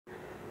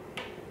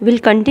We'll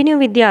continue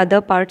with the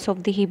other parts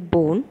of the hip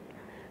bone,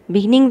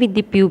 beginning with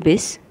the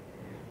pubis.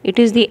 It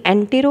is the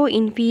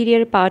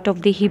antero-inferior part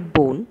of the hip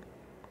bone.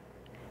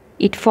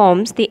 It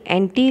forms the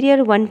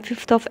anterior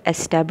 1/5 of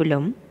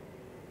acetabulum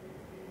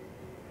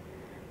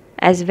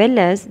as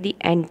well as the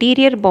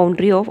anterior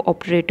boundary of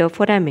obturator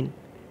foramen.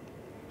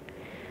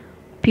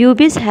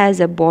 Pubis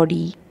has a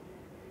body,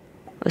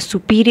 a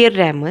superior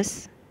ramus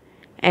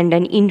and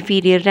an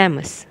inferior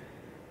ramus.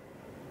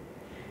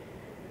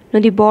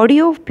 Now the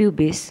body of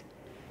pubis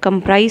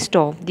comprised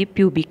of the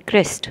pubic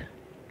crest.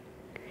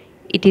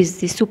 It is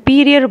the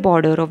superior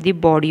border of the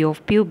body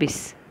of pubis.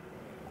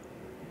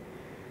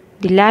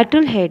 The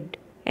lateral head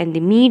and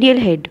the medial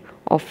head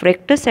of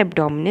rectus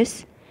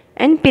abdominis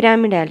and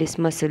pyramidalis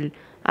muscle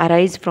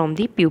arise from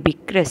the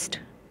pubic crest.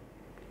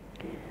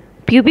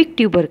 Pubic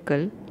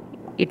tubercle,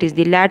 it is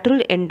the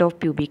lateral end of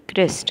pubic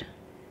crest.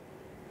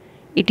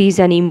 It is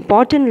an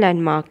important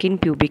landmark in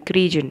pubic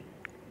region.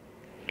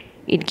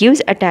 It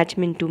gives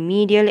attachment to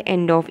medial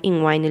end of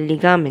inguinal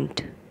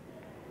ligament.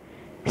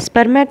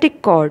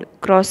 Spermatic cord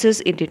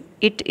crosses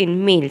it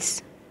in males.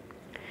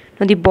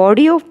 Now the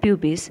body of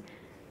pubis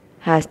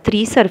has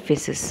three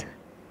surfaces: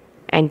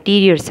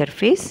 anterior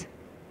surface,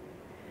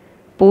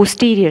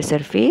 posterior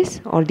surface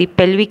or the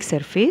pelvic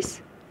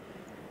surface,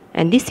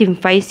 and the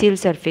symphysial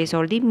surface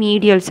or the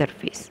medial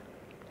surface.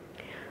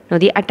 Now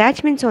the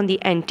attachments on the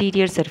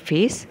anterior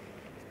surface: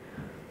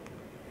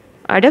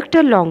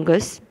 adductor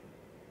longus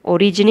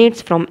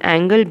originates from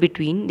angle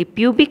between the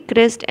pubic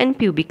crest and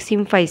pubic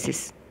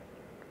symphysis.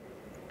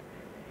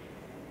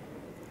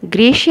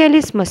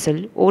 Gracialis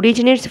muscle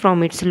originates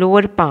from its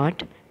lower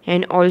part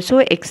and also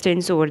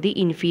extends over the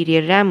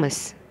inferior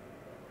ramus.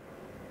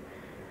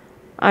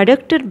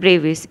 Adductor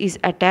brevis is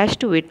attached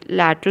to it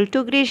lateral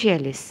to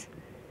gracialis.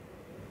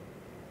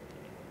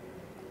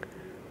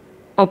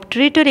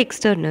 Obturator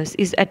externus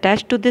is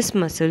attached to this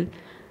muscle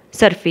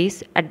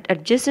surface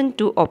adjacent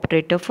to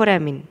obturator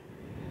foramen.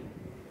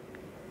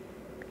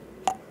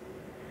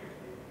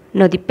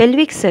 Now the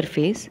pelvic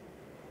surface,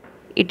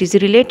 it is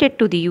related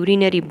to the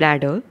urinary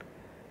bladder.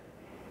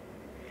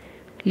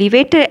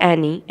 Levator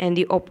ani and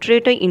the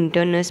obturator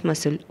internus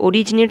muscle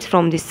originates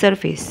from this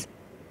surface.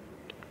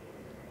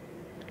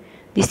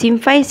 The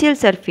symphysial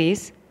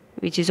surface,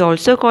 which is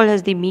also called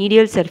as the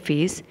medial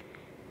surface,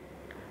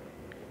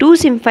 two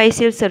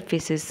symphysial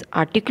surfaces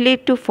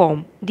articulate to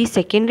form the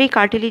secondary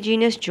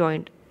cartilaginous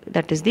joint,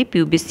 that is the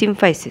pubis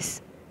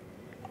symphysis.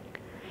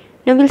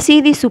 Now we'll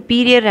see the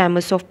superior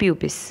ramus of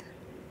pubis.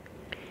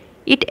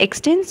 It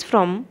extends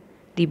from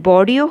the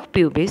body of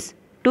pubis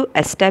to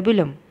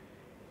acetabulum.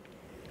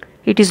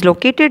 It is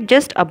located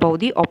just above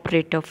the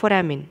obturator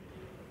foramen.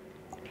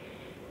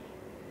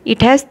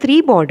 It has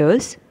three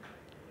borders: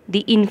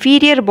 the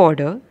inferior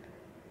border,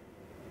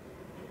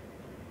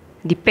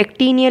 the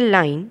pectineal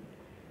line,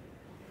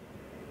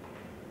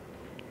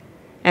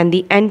 and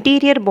the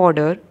anterior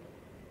border,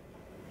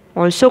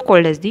 also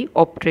called as the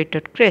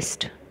obturator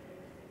crest.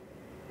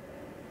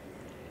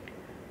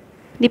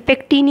 The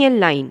pectineal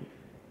line,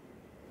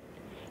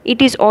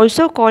 it is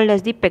also called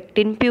as the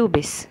pecten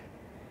pubis.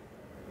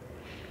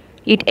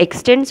 It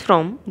extends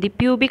from the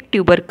pubic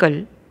tubercle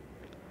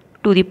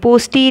to the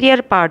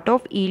posterior part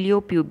of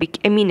iliopubic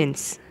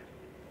eminence.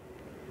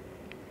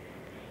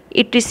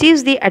 It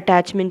receives the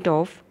attachment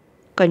of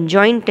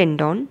conjoined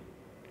tendon,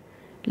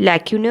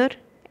 lacunar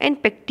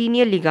and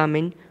pectineal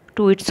ligament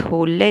to its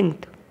whole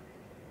length.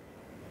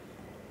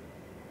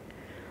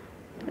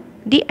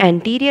 The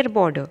anterior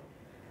border,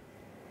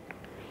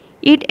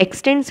 it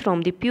extends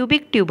from the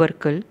pubic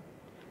tubercle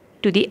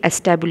to the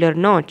acetabular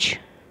notch.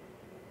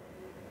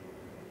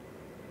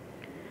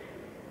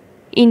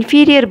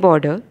 Inferior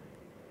border,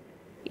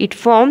 it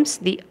forms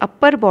the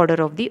upper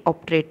border of the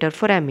obturator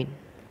foramen.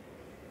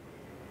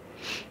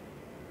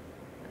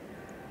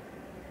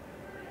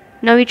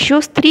 Now it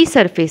shows three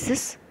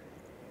surfaces: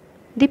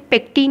 the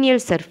pectineal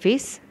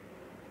surface,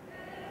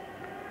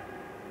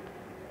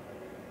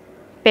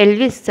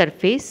 pelvis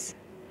surface,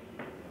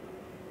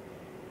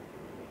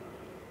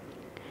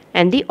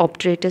 and the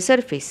obturator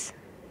surface.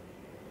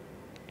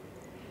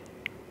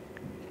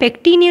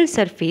 Pectineal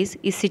surface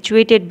is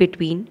situated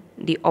between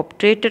the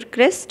obturator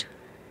crest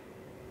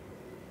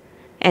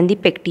and the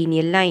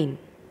pectineal line.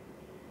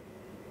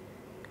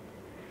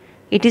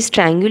 It is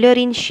triangular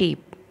in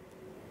shape.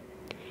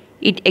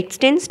 It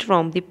extends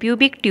from the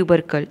pubic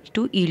tubercle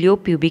to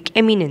iliopubic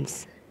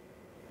eminence.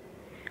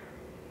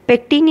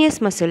 Pectineus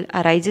muscle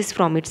arises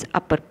from its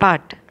upper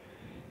part.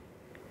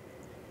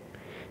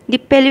 The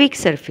pelvic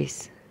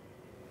surface,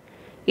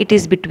 it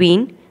is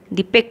between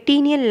the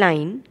pectineal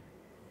line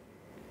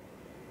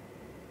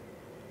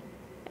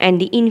and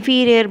the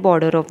inferior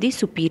border of the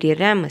superior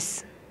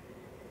ramus.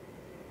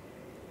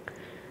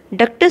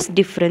 Ductus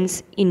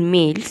deferens in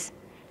males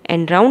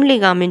and round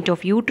ligament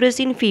of uterus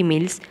in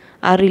females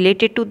are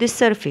related to this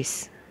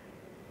surface.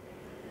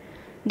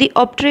 The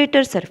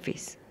obturator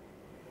surface,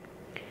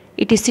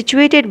 it is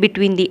situated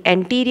between the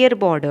anterior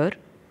border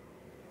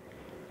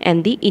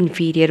and the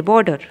inferior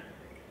border.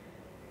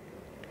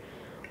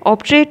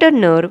 Obturator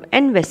nerve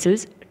and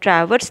vessels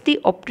traverse the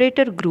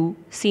obturator groove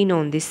seen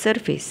on this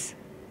surface.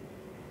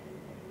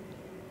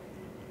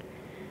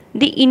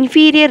 The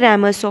inferior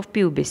ramus of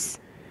pubis.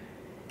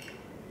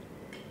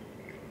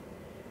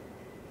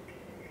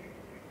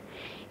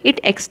 It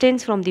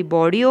extends from the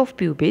body of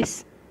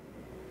pubis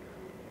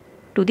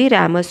to the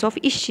ramus of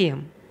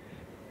ischium.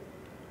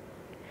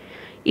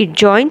 It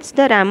joins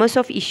the ramus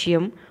of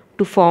ischium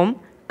to form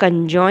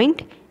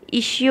conjoint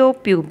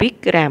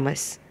ischiopubic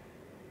ramus.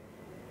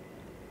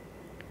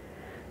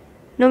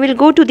 Now we'll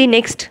go to the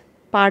next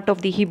part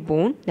of the hip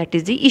bone, that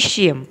is the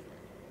ischium.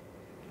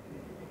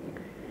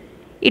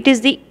 It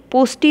is the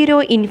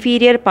posterior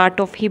inferior part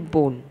of hip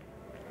bone.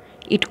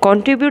 It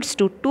contributes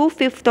to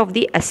 2/5 of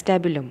the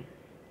acetabulum.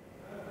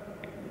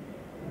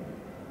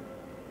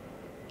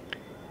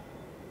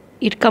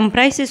 It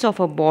comprises of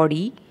a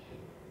body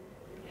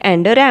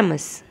and a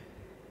ramus.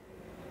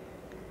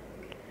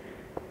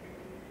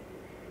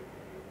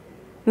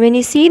 When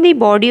you see the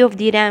body of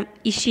the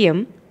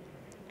ischium,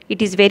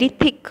 it is very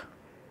thick.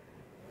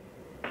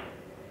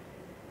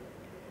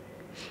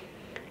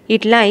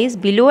 It lies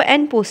below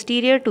and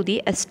posterior to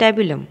the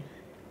acetabulum.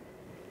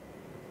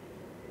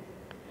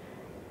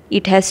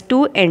 It has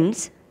two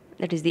ends,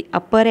 that is the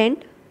upper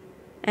end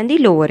and the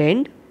lower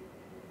end,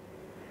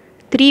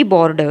 three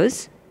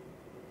borders,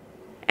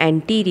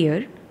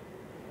 anterior,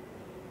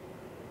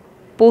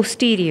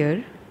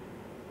 posterior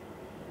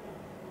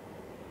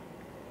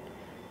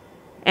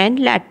and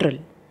lateral.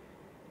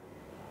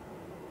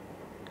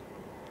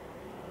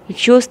 It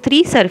shows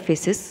three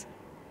surfaces: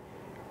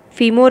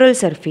 femoral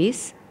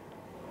surface,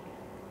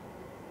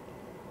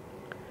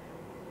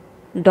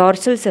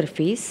 dorsal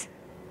surface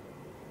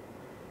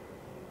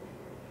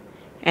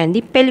and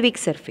the pelvic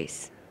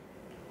surface.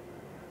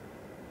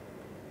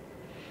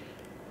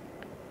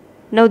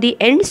 Now the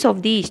ends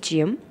of the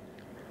ischium,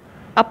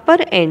 upper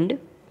end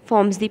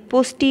forms the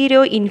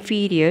posterior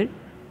inferior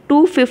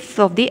 2/5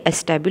 of the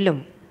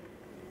acetabulum.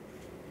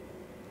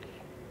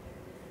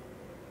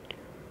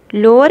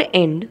 Lower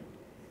end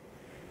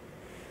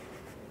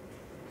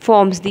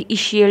forms the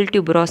ischial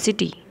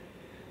tuberosity.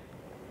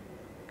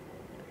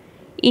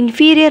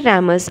 Inferior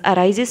ramus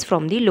arises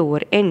from the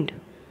lower end.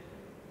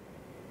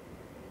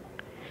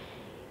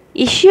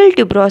 Ischial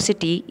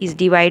tuberosity is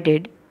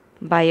divided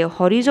by a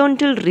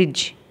horizontal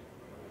ridge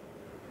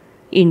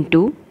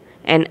into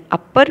an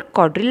upper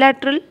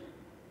quadrilateral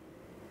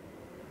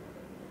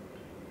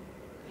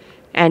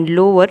and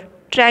lower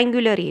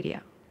triangular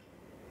area.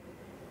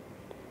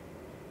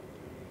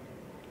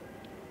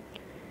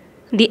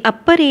 The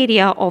upper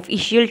area of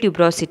ischial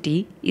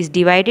tuberosity is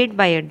divided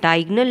by a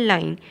diagonal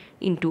line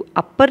into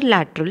upper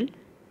lateral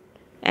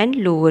and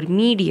lower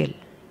medial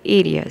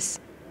areas.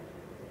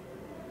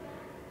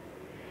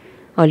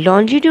 A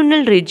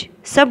longitudinal ridge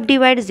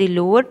subdivides the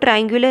lower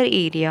triangular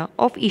area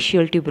of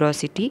ischial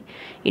tuberosity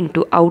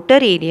into outer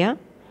area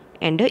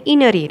and an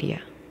inner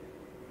area.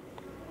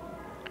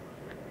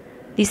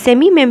 The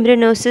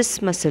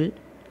semimembranosus muscle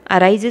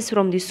arises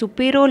from the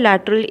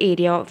superolateral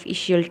area of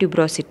ischial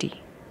tuberosity,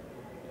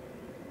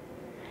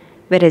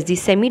 whereas the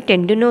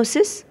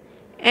semitendinosus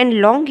and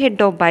long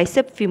head of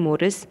bicep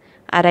femoris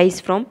arise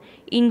from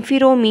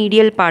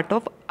inferomedial part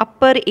of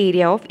upper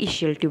area of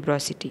ischial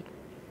tuberosity.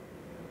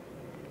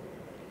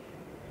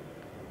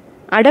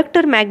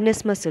 Adductor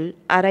Magnus muscle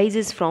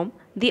arises from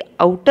the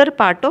outer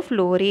part of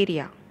lower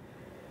area,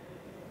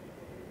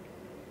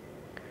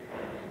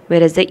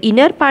 whereas the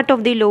inner part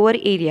of the lower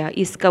area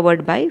is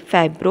covered by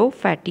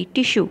fibro-fatty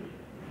tissue.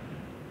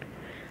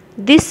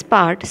 This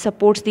part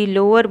supports the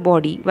lower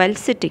body while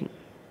sitting.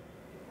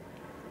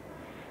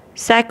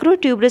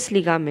 Sacrotuberous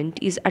ligament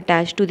is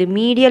attached to the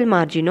medial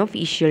margin of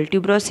ischial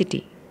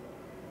tuberosity.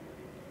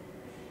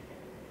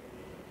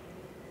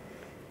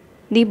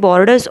 The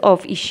borders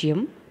of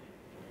ischium.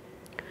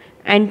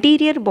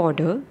 Anterior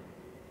border,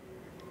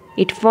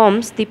 it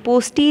forms the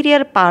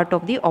posterior part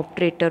of the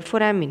obturator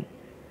foramen.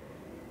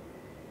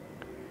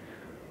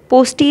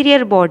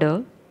 Posterior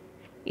border,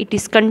 it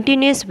is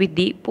continuous with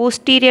the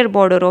posterior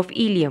border of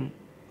ilium.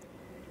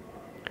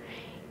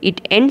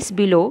 It ends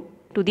below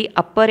to the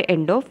upper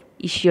end of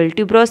ischial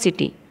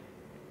tuberosity.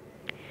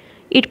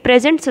 It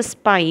presents a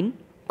spine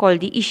called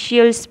the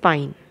ischial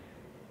spine.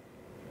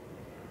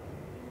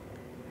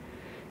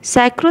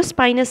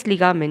 Sacrospinous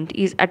ligament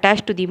is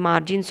attached to the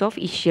margins of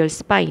ischial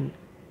spine.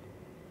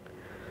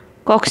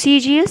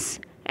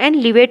 Coccygeus and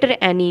levator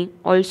ani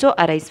also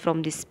arise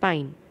from this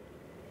spine.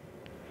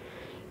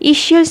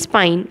 Ischial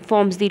spine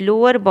forms the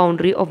lower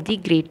boundary of the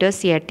greater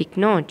sciatic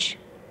notch.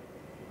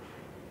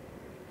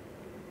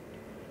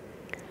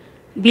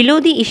 Below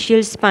the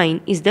ischial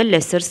spine is the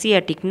lesser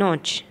sciatic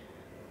notch.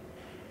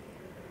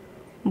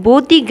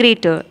 Both the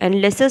greater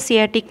and lesser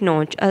sciatic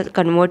notch are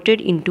converted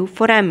into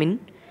foramen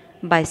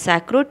by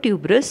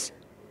sacrotuberous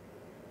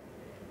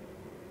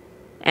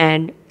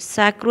and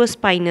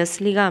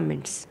sacrospinous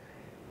ligaments.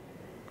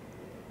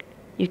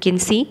 You can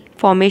see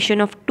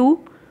formation of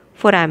two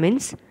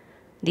foramens.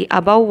 The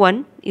above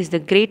one is the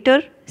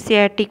greater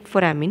sciatic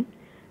foramen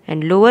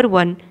and lower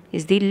one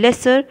is the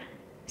lesser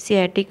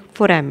sciatic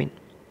foramen.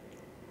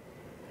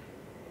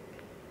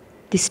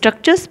 The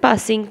structures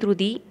passing through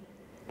the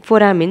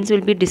foramens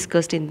will be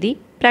discussed in the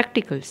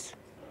practicals.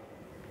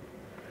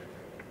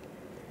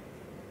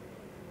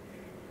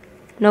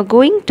 Now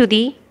going to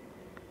the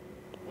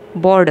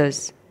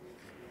borders.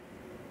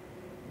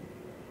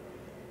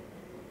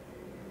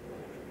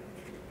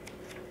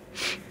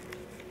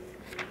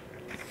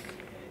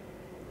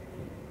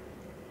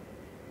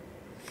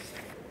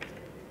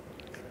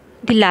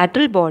 The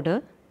lateral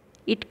border,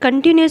 it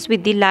continues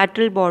with the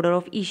lateral border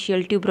of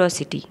ischial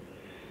tuberosity.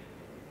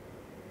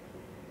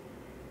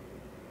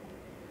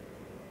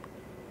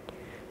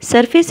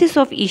 Surfaces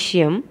of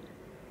ischium,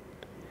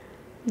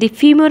 the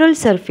femoral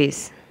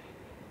surface.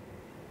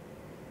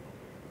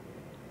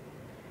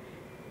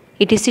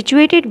 It is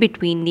situated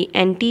between the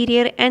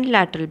anterior and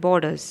lateral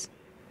borders.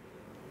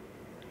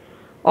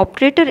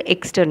 Obturator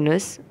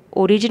externus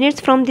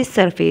originates from this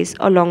surface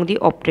along the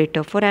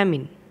obturator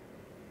foramen.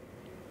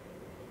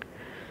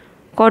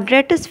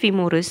 Quadratus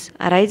femoris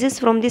arises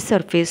from the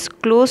surface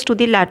close to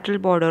the lateral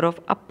border of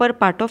upper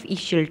part of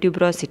ischial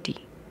tuberosity.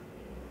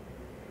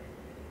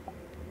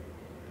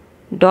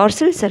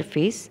 Dorsal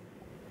surface,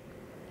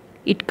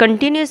 it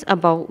continues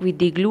above with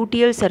the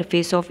gluteal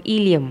surface of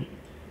ilium.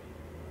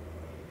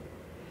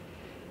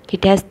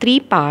 It has three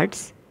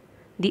parts.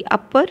 The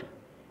upper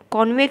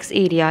convex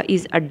area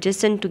is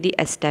adjacent to the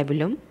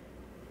acetabulum.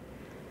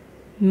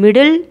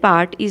 Middle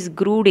part is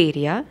grooved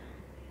area,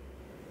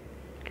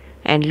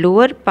 and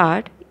lower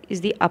part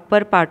is the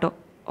upper part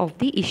of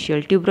the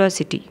ischial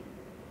tuberosity.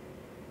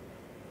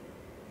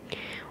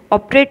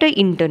 Obturator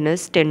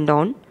internus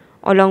tendon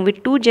along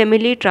with two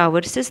gemellae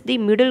traverses the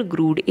middle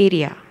grooved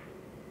area.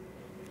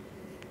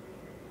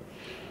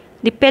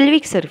 The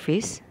pelvic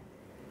surface,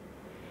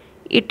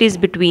 it is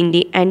between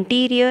the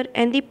anterior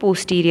and the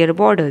posterior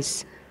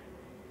borders.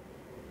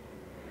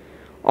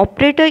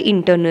 Obturator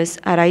internus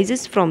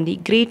arises from the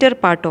greater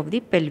part of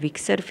the pelvic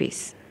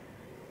surface.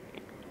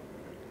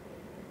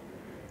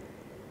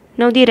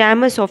 Now the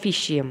ramus of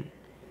ischium.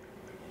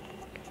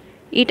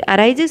 It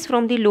arises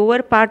from the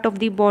lower part of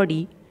the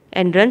body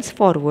and runs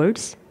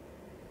forwards,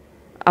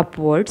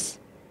 upwards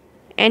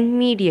and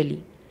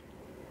medially.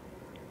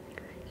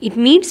 It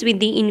meets with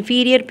the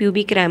inferior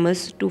pubic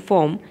ramus to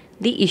form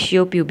the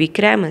ischiopubic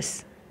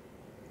ramus.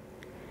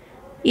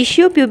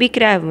 Ischiopubic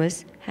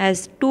ramus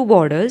has two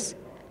borders,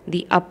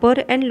 the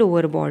upper and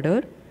lower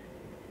border,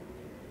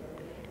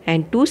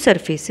 and two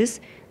surfaces,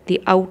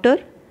 the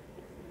outer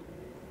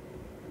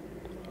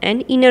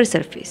and inner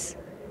surface.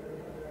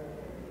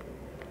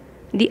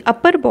 The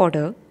upper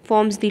border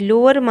forms the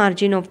lower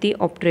margin of the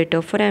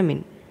obturator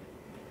foramen.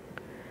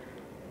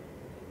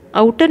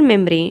 Obturator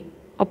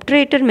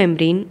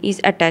membrane is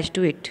attached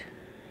to it.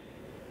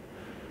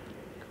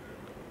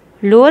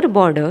 Lower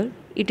border,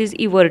 it is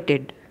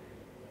everted.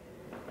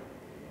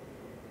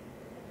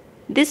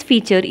 This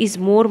feature is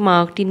more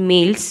marked in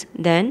males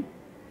than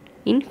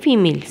in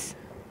females.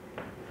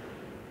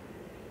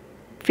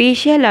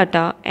 Fascia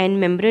lata and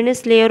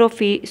membranous layer of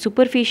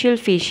superficial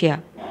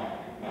fascia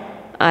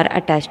are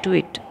attached to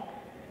it.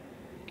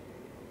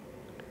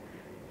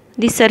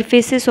 The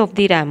surfaces of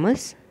the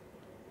ramus,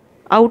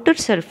 outer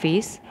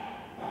surface,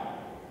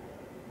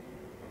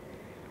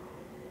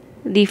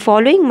 the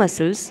following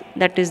muscles,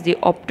 that is the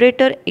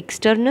obturator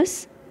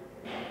externus,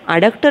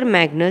 adductor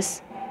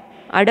magnus,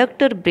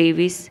 adductor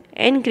brevis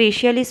and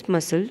gracialis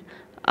muscle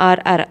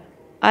are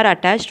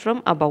attached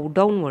from above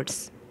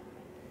downwards.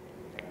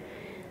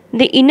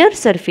 The inner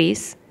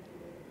surface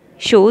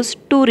shows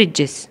two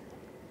ridges,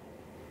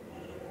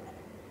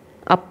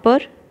 upper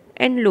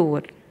and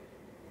lower,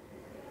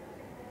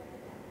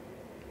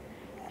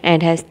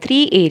 and has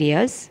three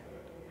areas.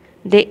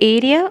 The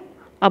area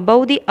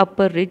above the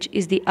upper ridge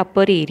is the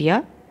upper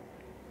area.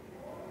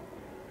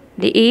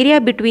 The area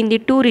between the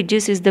two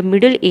ridges is the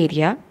middle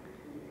area,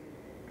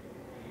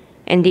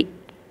 and the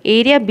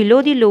area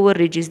below the lower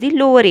ridge is the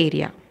lower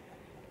area.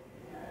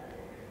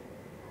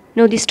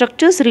 Now the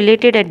structures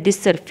related at this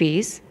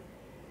surface,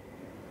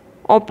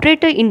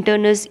 obturator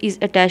internus is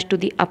attached to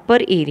the upper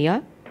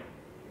area,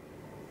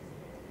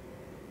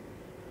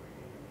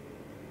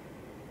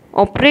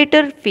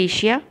 obturator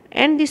fascia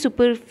and the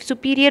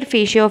superior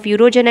fascia of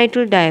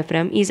urogenital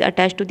diaphragm is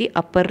attached to the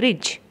upper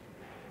ridge.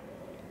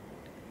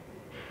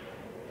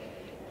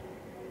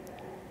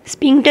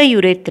 Sphincter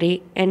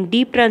urethrae and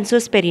deep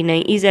transverse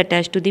perineum is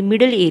attached to the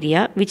middle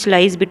area which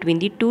lies between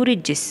the two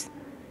ridges.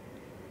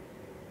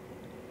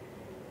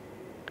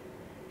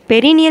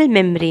 Perineal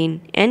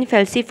membrane and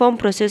falciform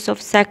process of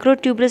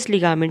sacrotuberous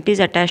ligament is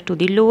attached to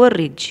the lower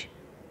ridge.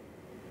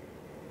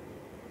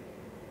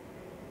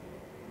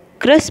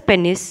 Crus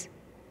penis,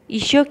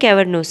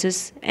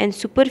 ischiocavernosus and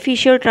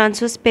superficial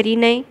transverse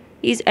perineum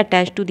is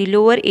attached to the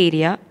lower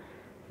area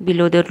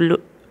below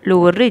the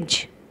lower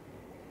ridge.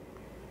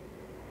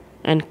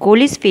 And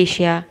collis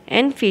fascia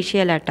and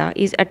fascia lata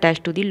is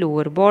attached to the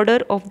lower border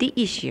of the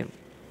ischium,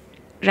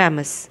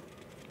 ramus.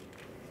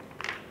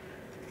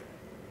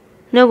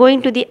 Now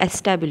going to the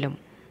acetabulum.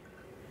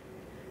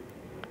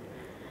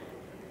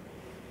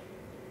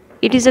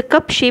 It is a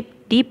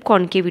cup-shaped deep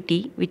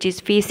concavity which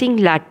is facing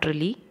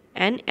laterally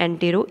and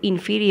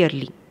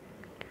antero-inferiorly.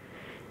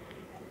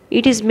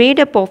 It is made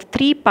up of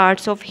 3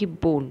 parts of hip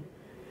bone,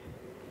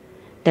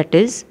 that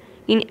is,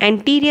 in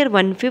anterior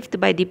 1/5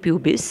 by the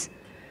pubis,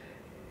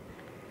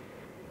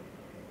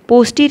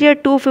 posterior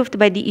 2/5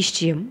 by the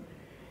ischium,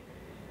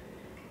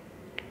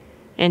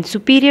 and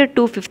superior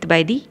 2/5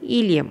 by the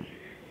ilium.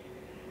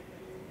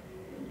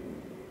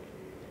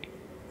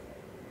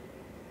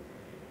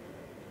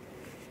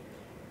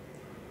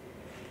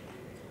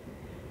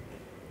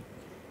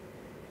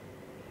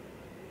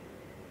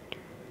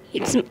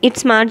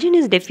 Its margin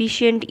is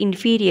deficient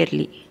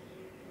inferiorly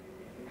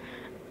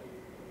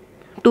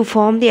to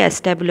form the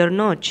acetabular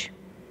notch.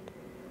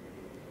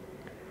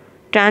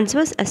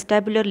 Transverse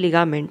acetabular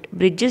ligament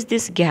bridges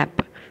this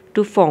gap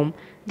to form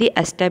the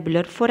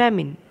acetabular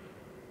foramen.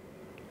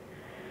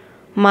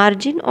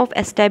 Margin of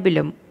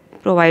acetabulum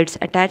provides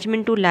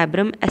attachment to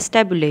labrum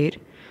acetabulare,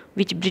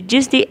 which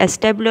bridges the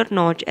acetabular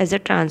notch as a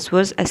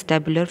transverse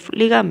acetabular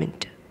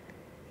ligament.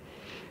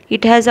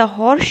 It has a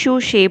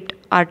horseshoe-shaped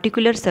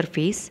articular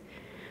surface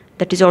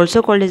that is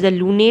also called as the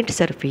lunate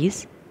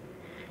surface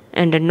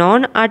and a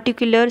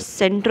non-articular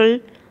central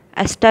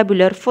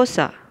acetabular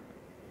fossa.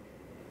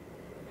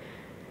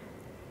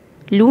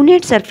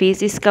 Lunate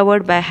surface is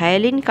covered by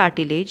hyaline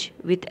cartilage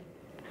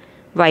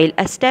while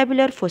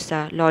acetabular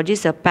fossa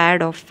lodges a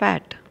pad of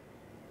fat.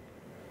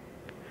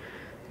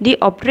 The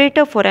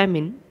obturator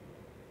foramen,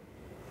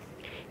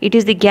 it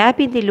is the gap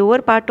in the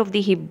lower part of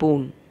the hip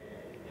bone.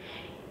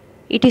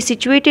 It is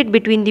situated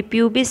between the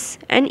pubis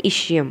and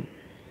ischium.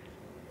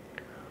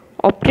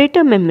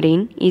 Obturator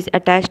membrane is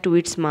attached to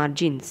its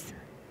margins.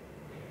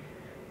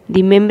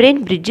 The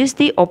membrane bridges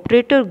the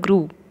obturator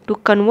groove to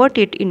convert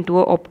it into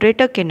a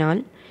obturator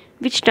canal,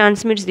 which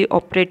transmits the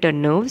obturator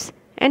nerves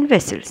and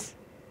vessels.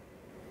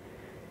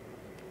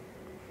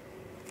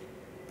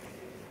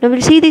 Now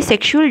we'll see the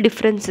sexual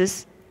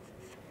differences,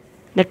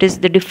 that is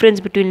the difference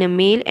between a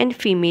male and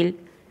female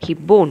hip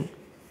bone.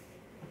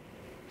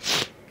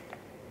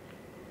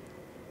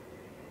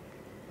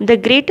 The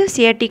greater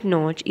sciatic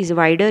notch is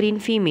wider in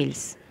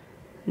females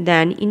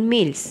than in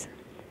males.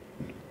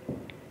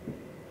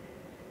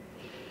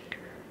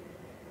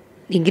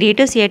 The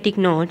greater sciatic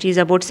notch is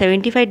about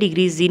 75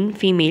 degrees in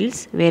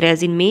females,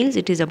 whereas in males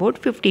it is about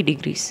 50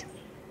 degrees.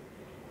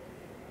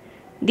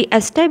 The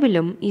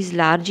acetabulum is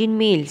large in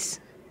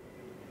males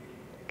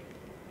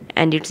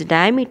and its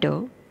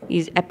diameter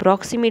is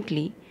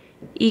approximately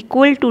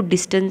equal to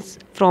distance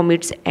from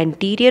its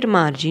anterior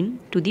margin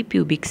to the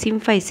pubic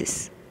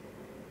symphysis.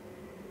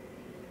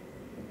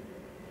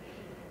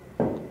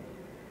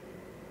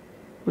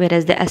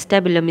 Whereas the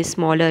acetabulum is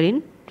smaller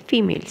in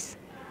females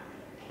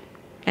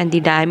and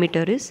the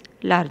diameter is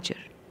larger.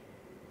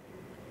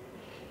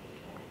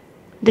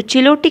 The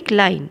chilotic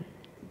line,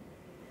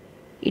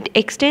 it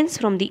extends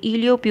from the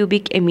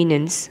iliopubic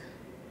eminence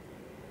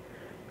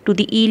to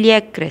the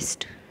iliac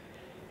crest.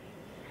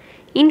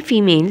 In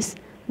females,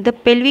 the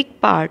pelvic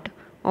part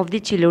of the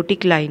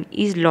chilotic line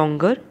is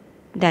longer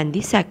than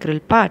the sacral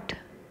part.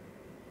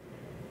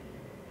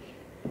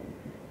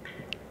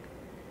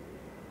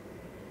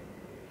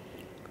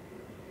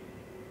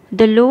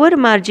 The lower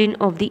margin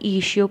of the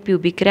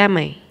ischiopubic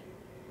rami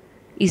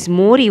is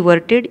more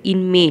everted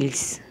in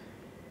males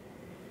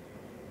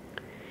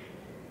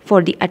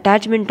for the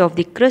attachment of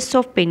the crus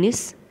of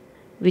penis,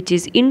 which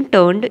is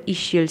interned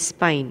ischial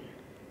spine.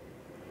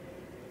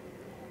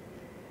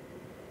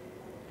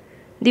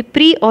 The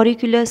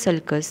preauricular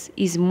sulcus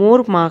is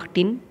more marked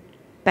in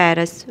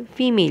parous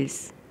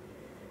females.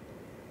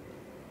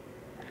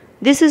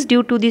 This is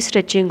due to the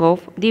stretching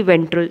of the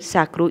ventral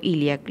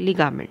sacroiliac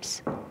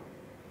ligaments.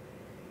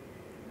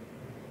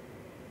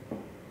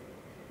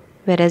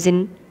 Whereas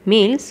in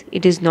males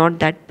it is not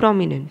that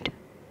prominent.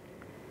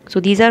 So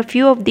these are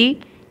few of the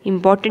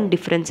important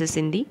differences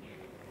in the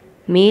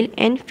male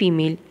and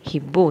female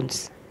hip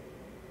bones.